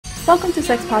Welcome to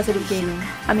Sex Positive Gaming.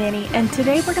 I'm Annie, and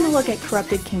today we're going to look at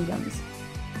Corrupted Kingdoms.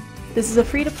 This is a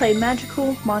free-to-play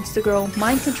magical, monster girl,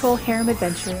 mind control harem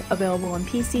adventure available on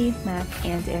PC, Mac,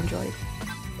 and Android.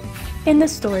 In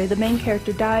this story, the main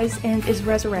character dies and is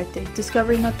resurrected,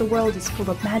 discovering that the world is full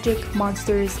of magic,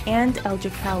 monsters, and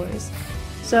eldritch powers.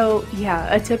 So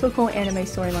yeah, a typical anime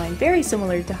storyline very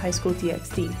similar to High School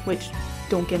DxD, which,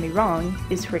 don't get me wrong,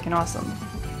 is freaking awesome.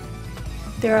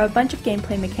 There are a bunch of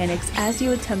gameplay mechanics as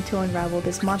you attempt to unravel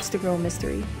this monster girl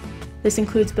mystery. This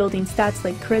includes building stats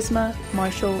like charisma,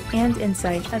 martial, and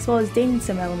insight, as well as dating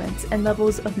sim elements and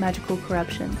levels of magical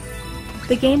corruption.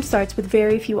 The game starts with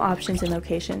very few options and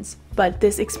locations, but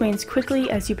this expands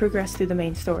quickly as you progress through the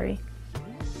main story.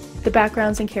 The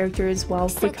backgrounds and characters, while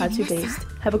Koikatsu based,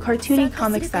 have a cartoony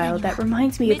comic style that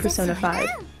reminds me of Persona 5.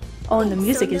 Oh, and the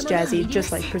music is jazzy,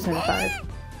 just like Persona 5.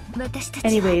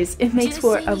 Anyways, it makes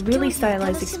for a really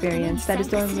stylized experience that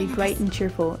is normally bright and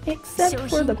cheerful, except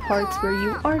for the parts where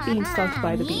you are being stalked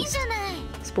by the beast.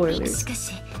 Spoilers.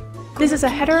 This is a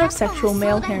heterosexual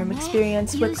male harem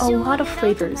experience with a lot of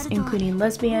flavors, including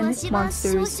lesbian,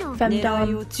 monsters,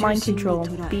 femdom, mind control,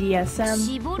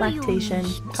 BDSM, lactation,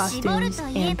 costumes,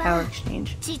 and power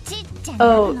exchange.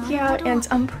 Oh, yeah, and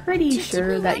I'm pretty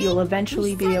sure that you'll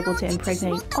eventually be able to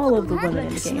impregnate all of the women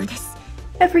in the game.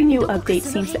 Every new update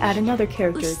seems to add another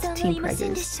character to Team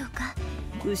Preggers.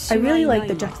 I really like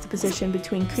the juxtaposition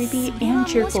between creepy and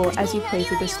cheerful as you play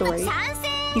through the story.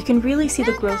 You can really see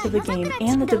the growth of the game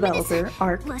and the developer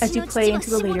arc as you play into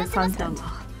the later content.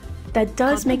 That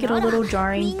does make it a little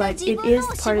jarring, but it is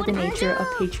part of the nature of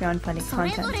Patreon funded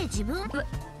content.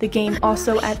 The game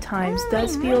also at times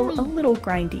does feel a little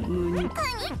grindy.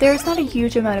 There is not a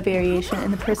huge amount of variation in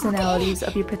the personalities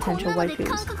of your potential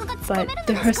waifus, but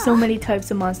there are so many types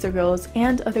of monster girls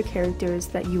and other characters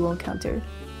that you will encounter.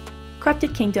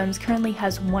 Corrupted Kingdoms currently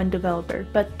has one developer,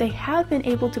 but they have been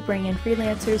able to bring in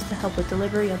freelancers to help with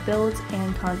delivery of builds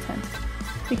and content.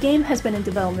 The game has been in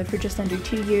development for just under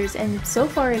 2 years, and so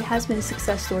far it has been a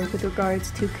success story with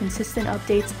regards to consistent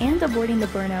updates and avoiding the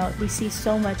burnout we see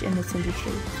so much in this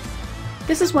industry.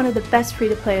 This is one of the best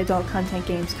free-to-play adult content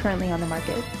games currently on the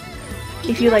market.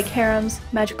 If you like harems,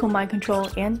 magical mind control,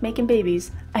 and making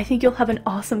babies, I think you'll have an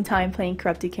awesome time playing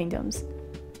Corrupted Kingdoms.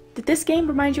 Did this game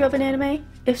remind you of an anime?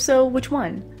 If so, which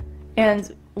one?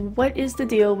 And what is the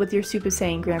deal with your Super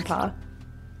Saiyan grandpa?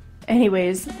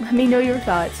 Anyways, let me know your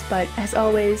thoughts, but as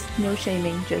always, no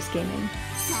shaming, just gaming.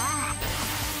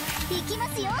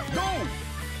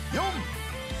 Go!